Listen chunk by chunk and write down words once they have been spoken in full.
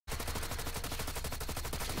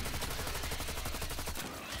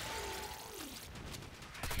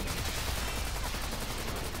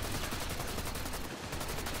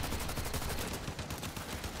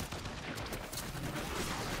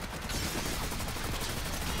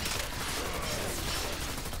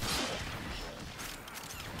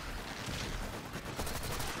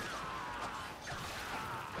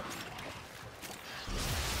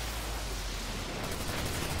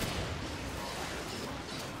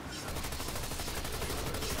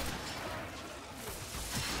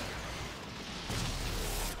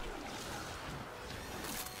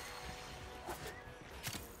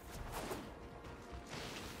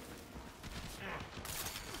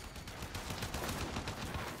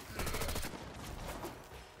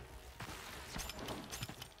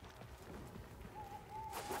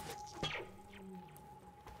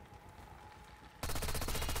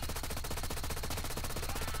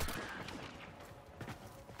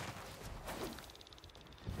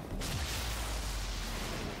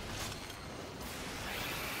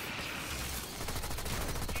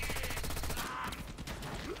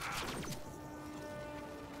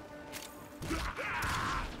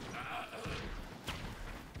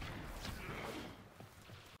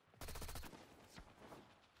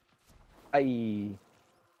Hey.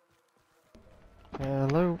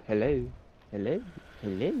 Hello. Hello. Hello.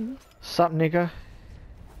 Hello. Sup, nigga?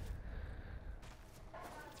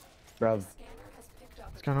 Bruv,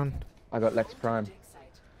 What's going on? I got Lex Prime.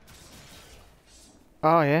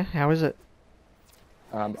 Oh yeah, how is it?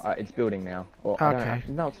 It's building now. Well, I don't. Okay.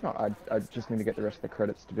 No, it's not. I just need to get the rest of the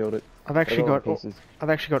credits to build it. I've But I actually got all the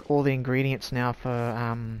got pieces. all the ingredients now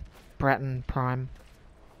for Bratton Prime.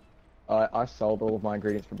 I sold all of my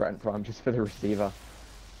ingredients for Bratton Prime just for the receiver.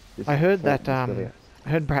 I heard that Just for the. I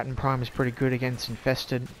heard Bratton Prime is pretty good against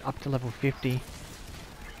infested up to level 50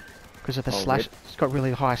 because of the Oh, slash. rip. It's got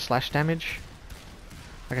really high slash damage.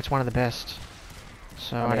 Like it's one of the best.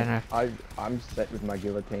 So I I don't mean, know. I'm set with my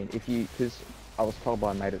guillotine. Because I was told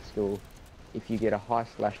by a mate at school, if you get a high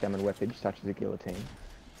slash damage weapon such as a guillotine,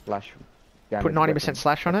 slash Put damage 90% weapon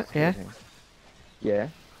slash on such it. as Yeah. guillotine. Yeah.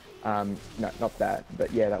 No, not that,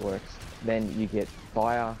 but yeah, that works. Then you get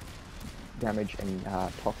fire damage and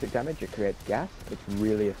toxic damage. It creates gas. It's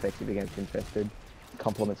really effective against infested.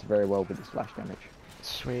 Complements very well with the slash damage.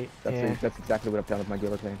 Sweet. That's Yeah. that's exactly what I've done with my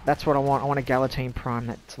guillotine. That's what I want. I want a Galatine Prime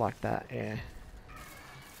that's like that. Yeah.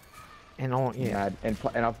 And I want Mad. And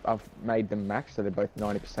I've made them max, so they're both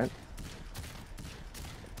 90%.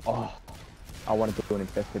 Oh, I want to do an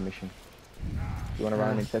infested mission. You want to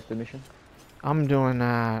run an infested mission? I'm doing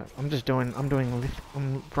I'm doing lift,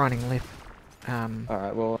 I'm running lift All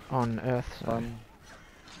right. Well, on Earth. So.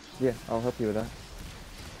 yeah, I'll help you with that.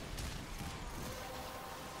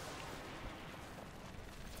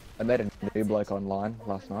 I met a new bloke online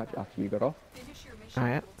last night after you got off. Oh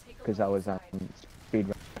yeah. Because I was speed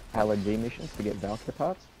LNG missions to get Valkyrie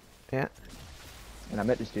parts. Yeah. And I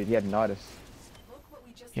met this dude. He had Nidus.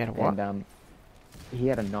 You had a what? And he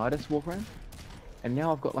had a Nidus Warframe. And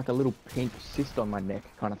now I've got like a little pink cyst on my neck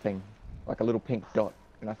kind of thing. Like a little pink dot.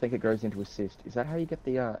 And I think it grows into a cyst. Is that how you get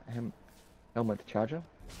the helmet charger?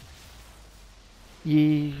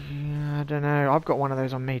 Yeah, I don't know. I've got one of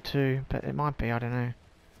those on me too, but it might be. I don't know.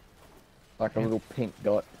 Like a little pink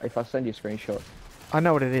dot. If I send you a screenshot. I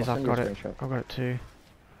know what it is. I'll I've send you a got it. screenshot. I've got it too.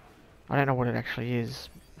 I don't know what it actually is.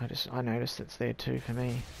 I noticed it's there too for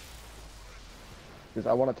me. Because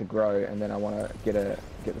I want it to grow, and then I want to get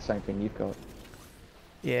the same thing you've got.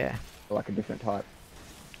 Yeah. Or like a different type.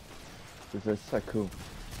 Because they're so cool.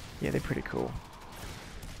 Yeah, they're pretty cool.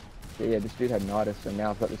 Yeah, this dude had Nidus, and now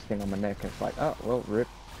I've got this thing on my neck, and it's like, oh, well, rip.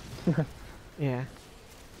 Yeah.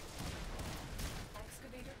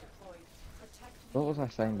 What was I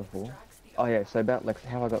saying before? Oh yeah, so about Lex,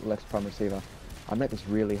 how I got Lex Prime Receiver. I met this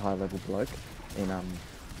really high level bloke in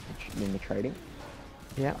the trading.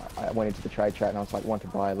 Yeah. I went into the trade chat and I was like, want to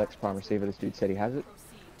buy a Lex Prime Receiver. This dude said he has it.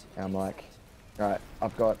 And I'm like, right,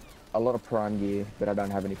 I've got a lot of Prime gear, but I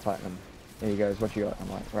don't have any Platinum. And he goes, what you got? I'm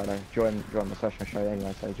like, right, join my session. I'll show you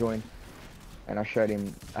anyway. So I joined. And I showed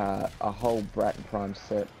him a whole Bratton Prime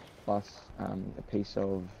set plus a piece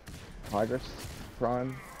of Tigress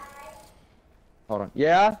Prime. Hold on.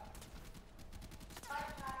 Yeah?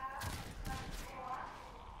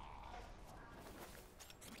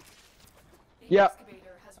 Yeah.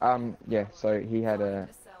 Yeah, so he had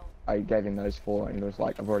I gave him those 4 and he was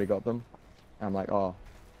like, I've already got them. And I'm like, oh,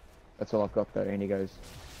 that's all I've got though. And he goes,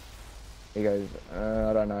 I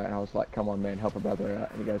don't know. And I was like, come on man, help a brother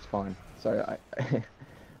out. And he goes, fine. So I,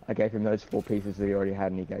 I gave him those 4 pieces that he already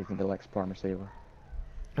had and he gave me the Lex Prime Receiver.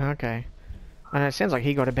 Okay. And it sounds like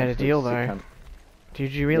he got a better deal though.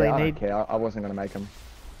 Did you really I need? don't care. I wasn't gonna make them.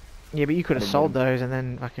 Yeah, but you could have sold those and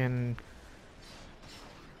then fucking.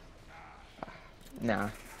 Nah.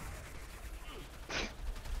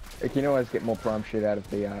 You can always get more Prime shit out of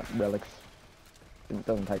the relics. It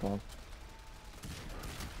doesn't take long.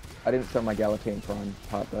 I didn't sell my Galatine Prime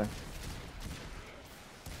part though.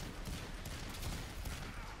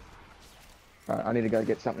 Alright, I need to go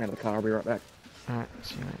get something out of the car. I'll be right back. Alright,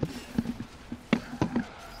 see you later.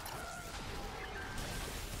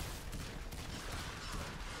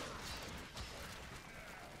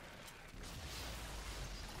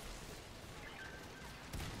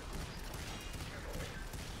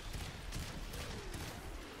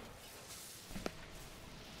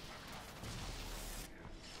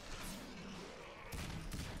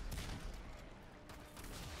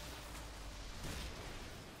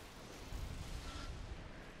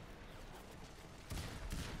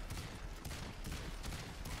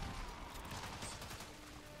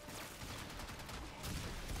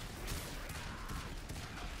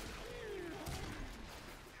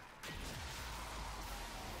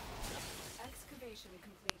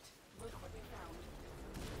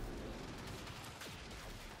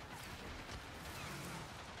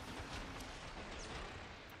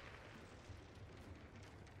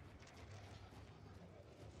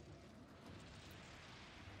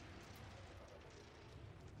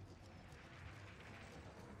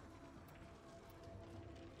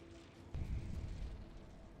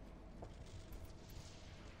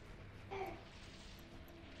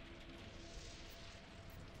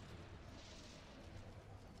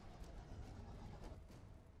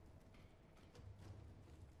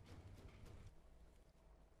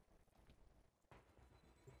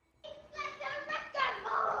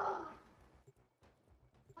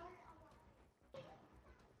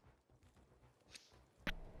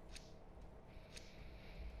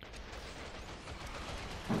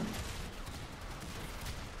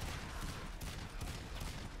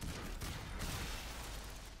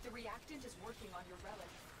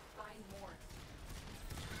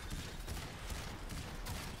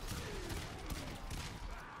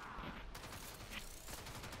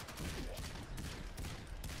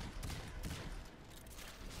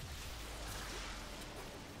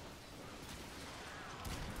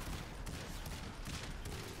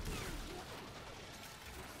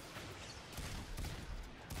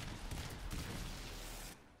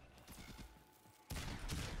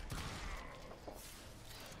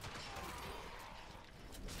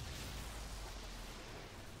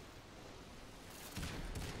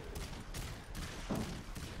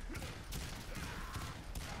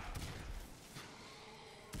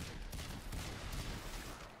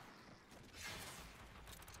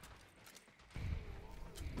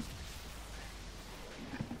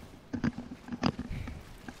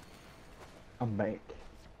 I'm back.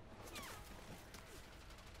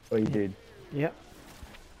 Oh, you did. Yep.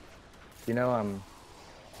 You know,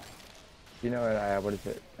 what is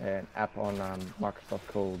it? An app on Microsoft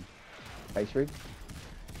called Rig?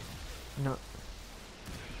 No.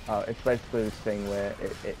 It's basically this thing where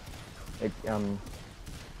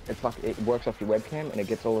it's like it works off your webcam and it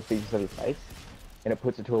gets all the features of your face and it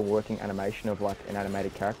puts it to a working animation of like an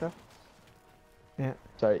animated character. Yeah.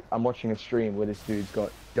 So I'm watching a stream where this dude's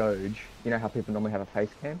got Doge. You know how people normally have a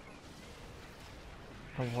face cam?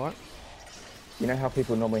 A what? You know how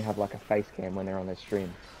people normally have like a face cam when they're on their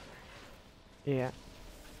stream? Yeah.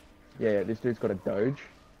 Yeah, this dude's got a Doge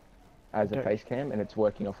as a face cam and it's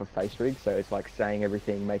working off a face rig, so it's like saying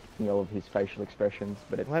everything, making all of his facial expressions,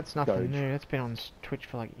 but it's Well, that's nothing Doge. new. That's been on Twitch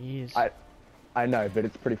for like years. I know, but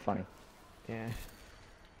it's pretty funny. Yeah.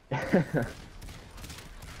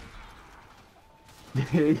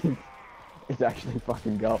 It's actually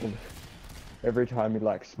fucking gold. Every time he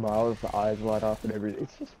like smiles, the eyes light up and everything.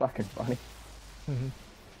 It's just fucking funny.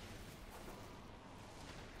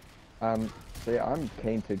 So yeah, I'm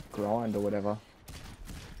keen to grind or whatever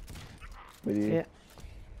with you. Yeah.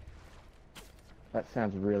 That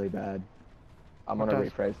sounds really bad. I'm What gonna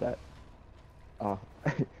does? rephrase that. Oh,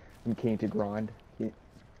 I'm keen to grind. Yeah,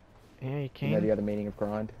 you can. You know the other meaning of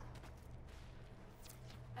grind?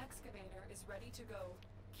 Excavator is ready to go.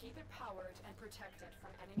 Keep it powered and protect it from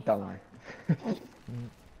enemy Don't fire. worry.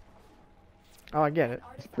 Oh, I get it.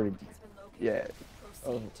 It's pretty. Yeah.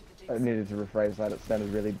 Oh, Proceed to the I dig needed to rephrase that.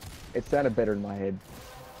 It sounded better in my head.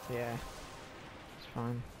 Yeah. It's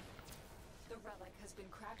fine. The relic has been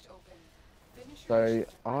cracked open. Finish your So mission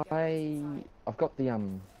by getting inside. I've got the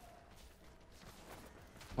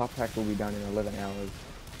Part pack will be done in 11 hours.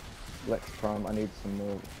 Lex Prime, I need some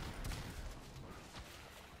more.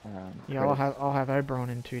 Yeah, I'll have Oberon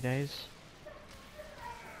in 2 days.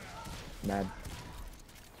 Mad.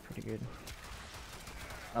 It's pretty good.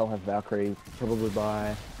 I'll have Valkyrie probably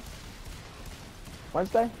by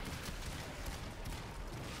Wednesday.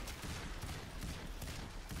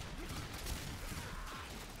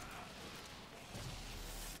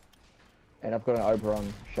 And I've got an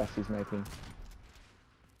Oberon chassis making.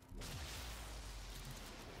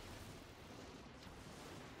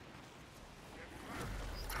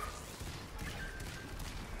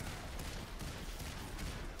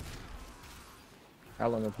 How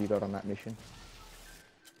long have you got on that mission?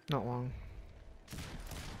 Not long.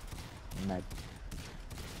 Mad.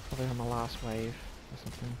 Probably on my last wave or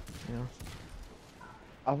something, you know.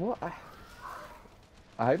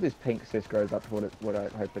 I hope this pink cyst grows up to what I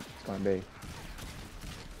hope it's going to be.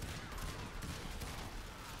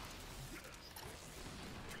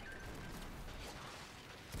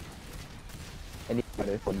 And you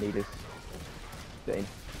need this.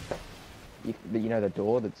 You know the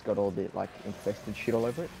door that's got all the like infested shit all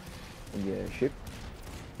over it in your ship?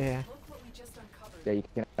 Yeah. Look what we just uncovered. Yeah, you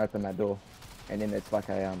can open that door, and then it's like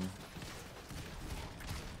a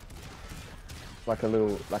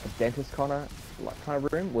dentist kind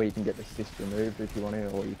of room where you can get the cyst removed if you want to,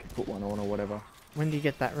 or you can put one on or whatever. When do you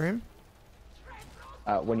get that room?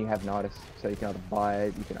 When you have Nidus, so you can either buy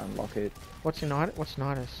it, you can unlock it. What's Nidus? What's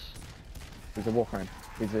Nidus? He's a Warframe.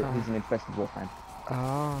 He's an infested Warframe.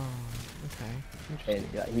 Oh, okay.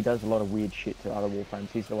 Interesting. And he does a lot of weird shit to other Warframes.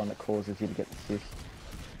 He's the one that causes you to get the cyst.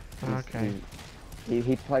 Okay.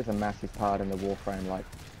 He plays a massive part in the Warframe like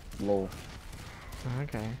lore.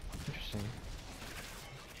 Okay. Interesting.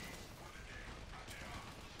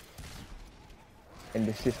 And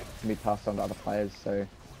the cyst can be passed on to other players, so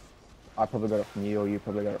I probably got it from you, or you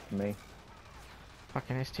probably got it from me.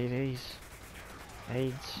 Fucking STDs.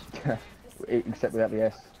 AIDS. Except without the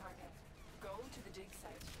S. Go to the dig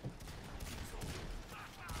site.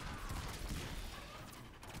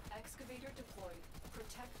 Excavator deployed.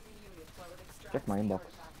 Protect the unit while it extracts Check my the inbox.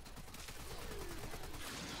 artifact.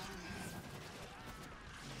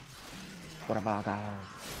 What about that?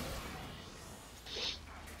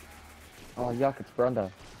 Oh yuck, it's Brunda.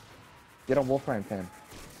 Get on Warframe, fam.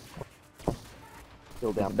 Still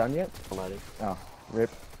Is down. it done yet? Loading. Oh, rip.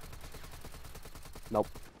 Nope.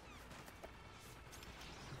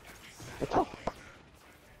 What's up?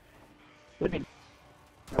 What do you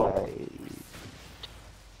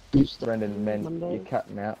mean? Brendan, man, Monday? you're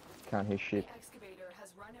cutting out. Can't hear shit. The excavator has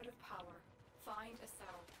run out of power. Find a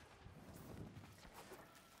cell.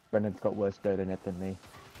 Brendan's got worse internet than me.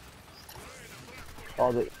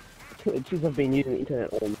 Oh, since I've been using the internet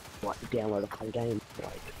all like download a whole game,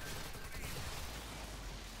 like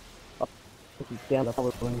down the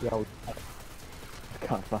whole old. I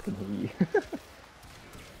can't fucking hear you.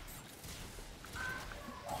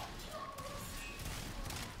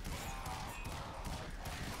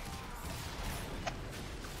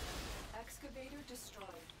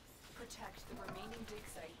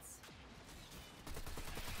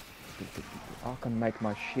 I can make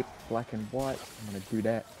my ship black and white. I'm gonna do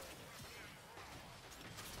that.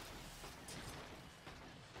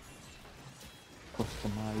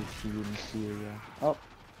 Customize the interior. Oh,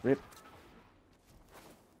 rip.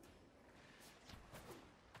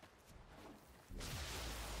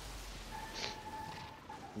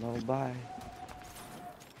 No, bye.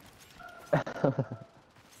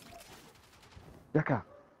 Yaka.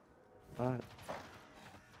 Alright.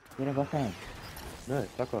 You know Warframe? No,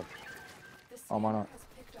 fuck off. Oh, why not?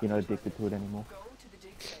 You're not addicted to it anymore.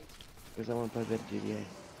 Because I want to play better GTA.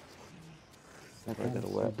 That Right, game that'll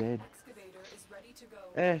is so work. dead.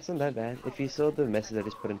 It's not that bad. If you saw the message I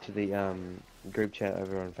just put into the group chat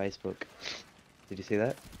over on Facebook, did you see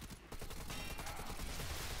that?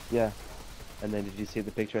 Yeah. And then did you see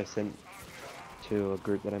the picture I sent to a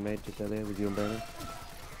group that I made just earlier with you and Brandon?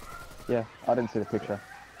 Yeah, I didn't see the picture.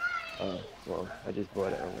 Oh, well, I just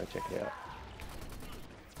bought it. I'm gonna check it out.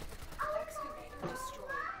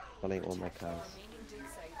 Following all my cars.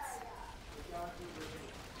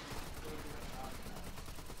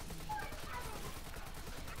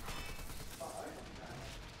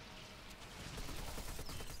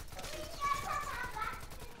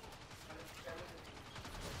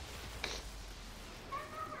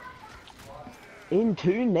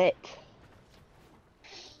 Into net.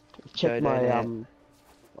 Check my net.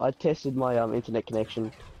 I tested my internet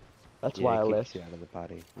connection. That's Yeah, why I it left. kicks you out of the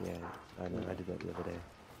party. Yeah, I know. I did that the other day.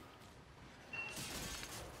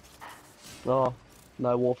 Oh,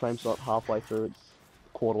 no, Warframe's not halfway through, it's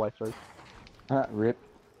quarter way through. Rip.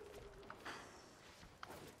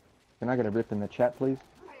 Can I get a rip in the chat, please?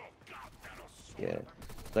 Yeah.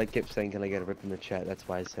 They kept saying, can I get a rip in the chat? That's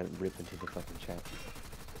why I sent rip into the fucking chat.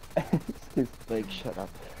 Like, shut up.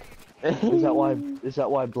 Is that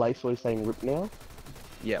why Blaze was saying rip now?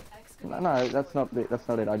 Yep. No, that's not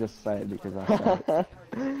it. I just say it because I say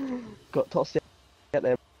it. Got tossed out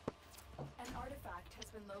there.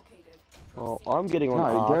 Oh, I'm getting on No,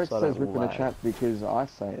 R, Derek so I says don't rip in the lag. chat because I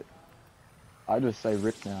say it. I just say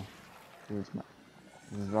rip now. I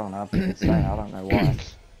don't know if you can say it, I don't know why.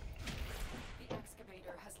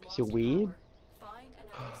 Is it weird?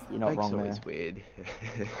 You're not wrong there. Always weird.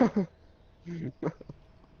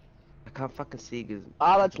 I can't fucking see because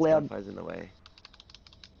That's loud. Wi-Fi's in the way.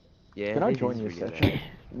 Yeah, Can I it join is your really session,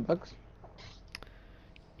 loud. Bugs?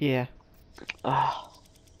 Yeah. Ah,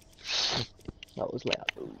 that was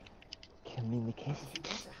loud. Ooh. Communication.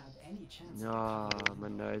 No, my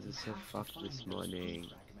nose is so fucked this morning.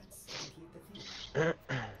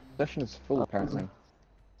 Session is full apparently.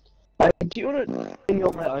 Hey, do you want to be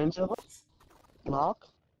on my own server, Mark?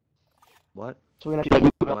 What? So we're gonna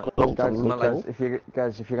have to What? go Guys, from Like- if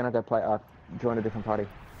you're gonna go play Ark, join a different party.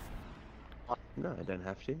 No, I don't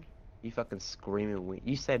have to. You fucking scream and win.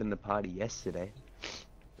 You stayed in the party yesterday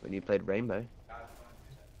when you played Rainbow.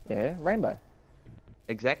 Yeah, Rainbow.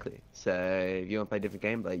 Exactly. So if you want to play a different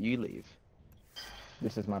game, like you leave.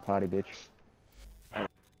 This is my party, bitch.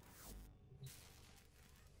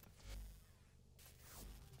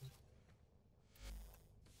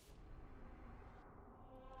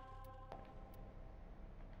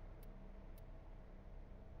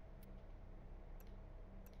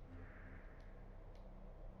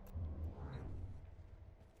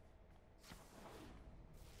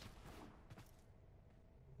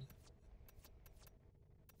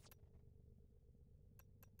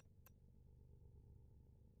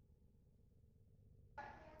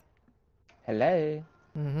 Hello.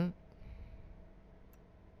 Mm-hmm.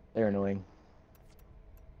 They're annoying.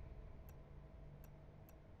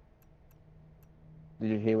 Did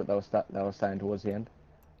you hear what they were saying towards the end?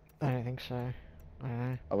 I don't think so. I don't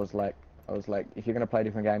know. I was like, if you're gonna play a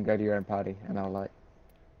different game, go to your own party. And they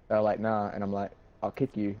were like, nah. And I'm like, I'll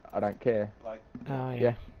kick you. I don't care. Oh, yeah.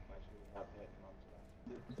 Yeah.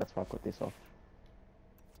 That's why I put this off.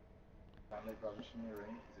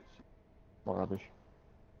 What rubbish?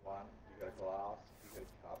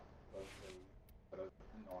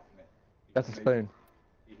 That's a spoon.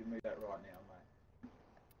 You can move that right now,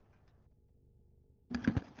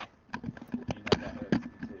 mate. You know that hurts in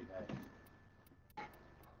 2 days.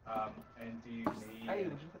 And do you need? Hey,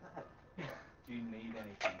 would you put that? Do you need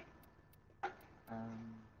anything?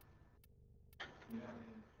 You know,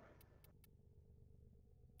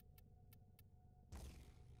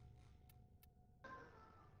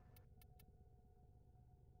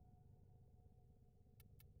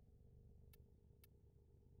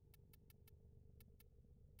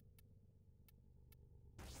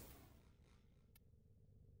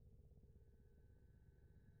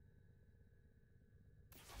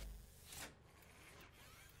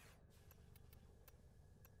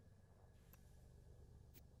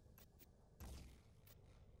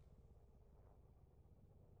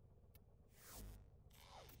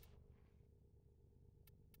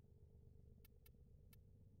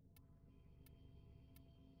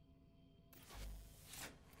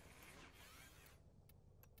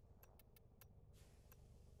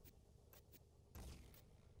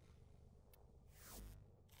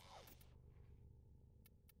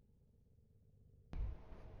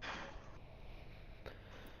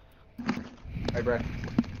 Hey, bro.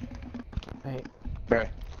 Hey, Bro.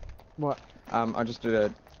 what? I just need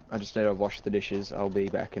to wash the dishes. I'll be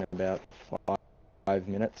back in about 5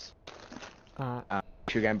 minutes.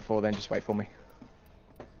 If you game before then, just wait for me.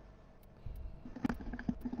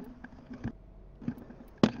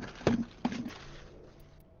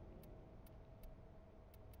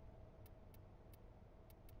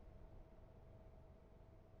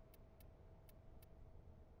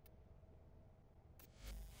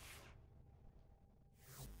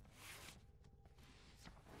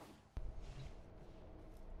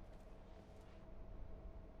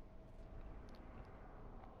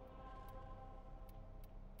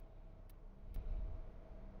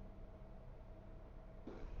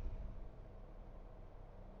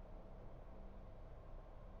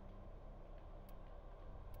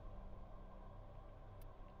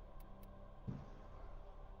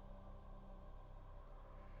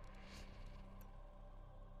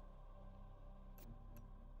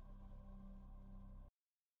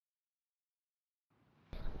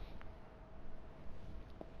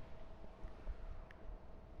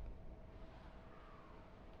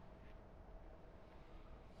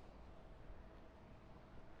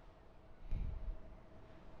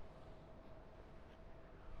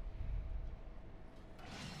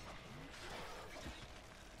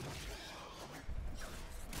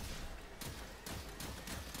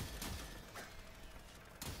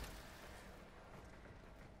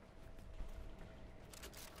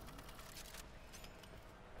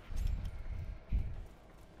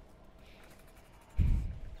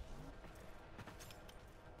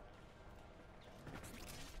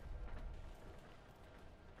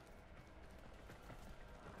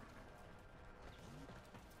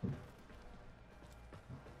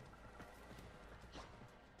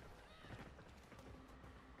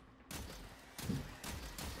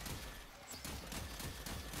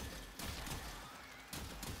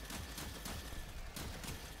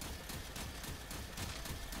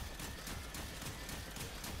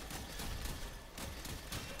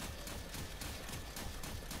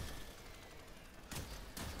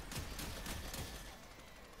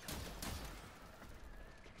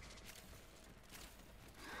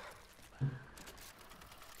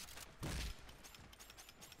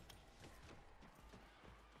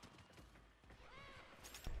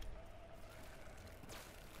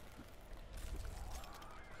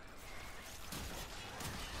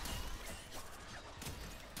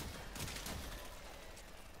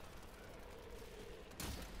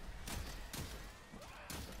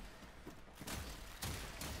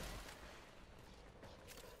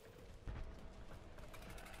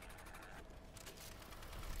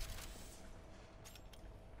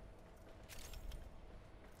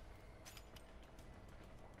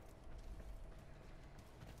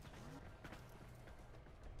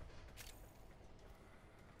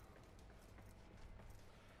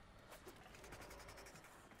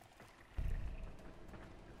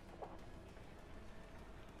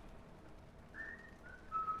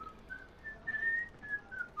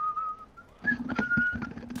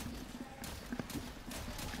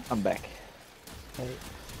 I'm back. Hey.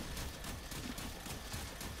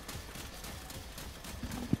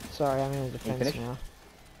 Sorry, I'm in the defense finished? now.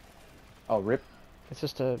 Oh, rip. It's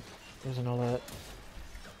just a... There's an alert.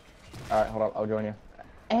 Alright, hold up. I'll join you.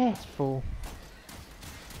 It's full.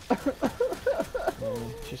 Yeah,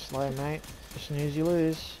 too slow, mate. You snooze, you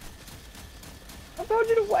lose. I told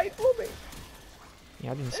you to wait for me.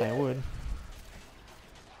 Yeah, I didn't say I would.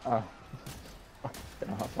 Oh. An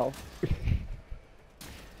asshole.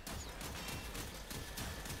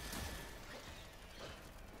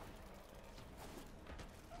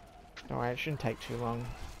 Alright, it shouldn't take too long.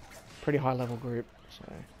 Pretty high level group, so...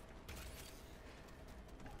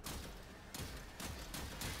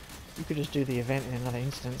 You could just do the event in another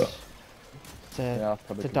instance. It's a, Yeah,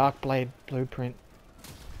 it's a Dark Blade blueprint,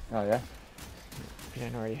 Oh, yeah? if you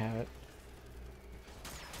don't already have it.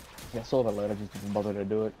 Yeah, I saw the alert. I just didn't bother to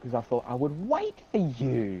do it because I thought I would wait for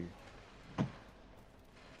you.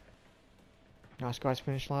 Nice guys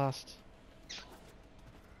finished last. It's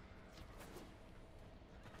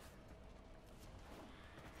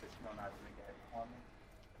not opening gate behind me.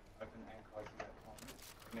 Open and close the gate behind me.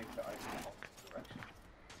 You need to open the opposite direction.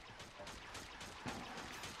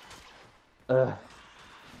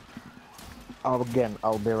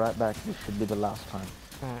 I'll be right back. This should be the last time.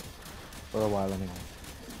 Alright. For a while anyway.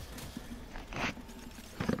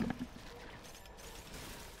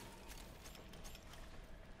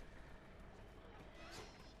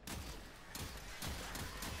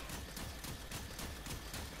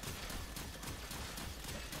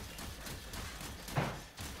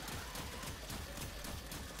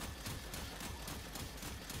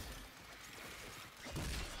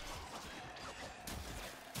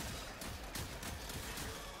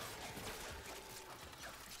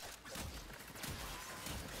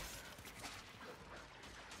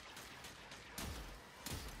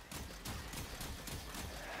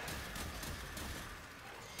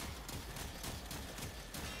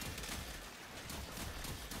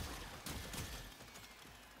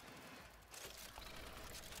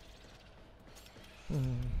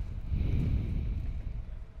 Hmm.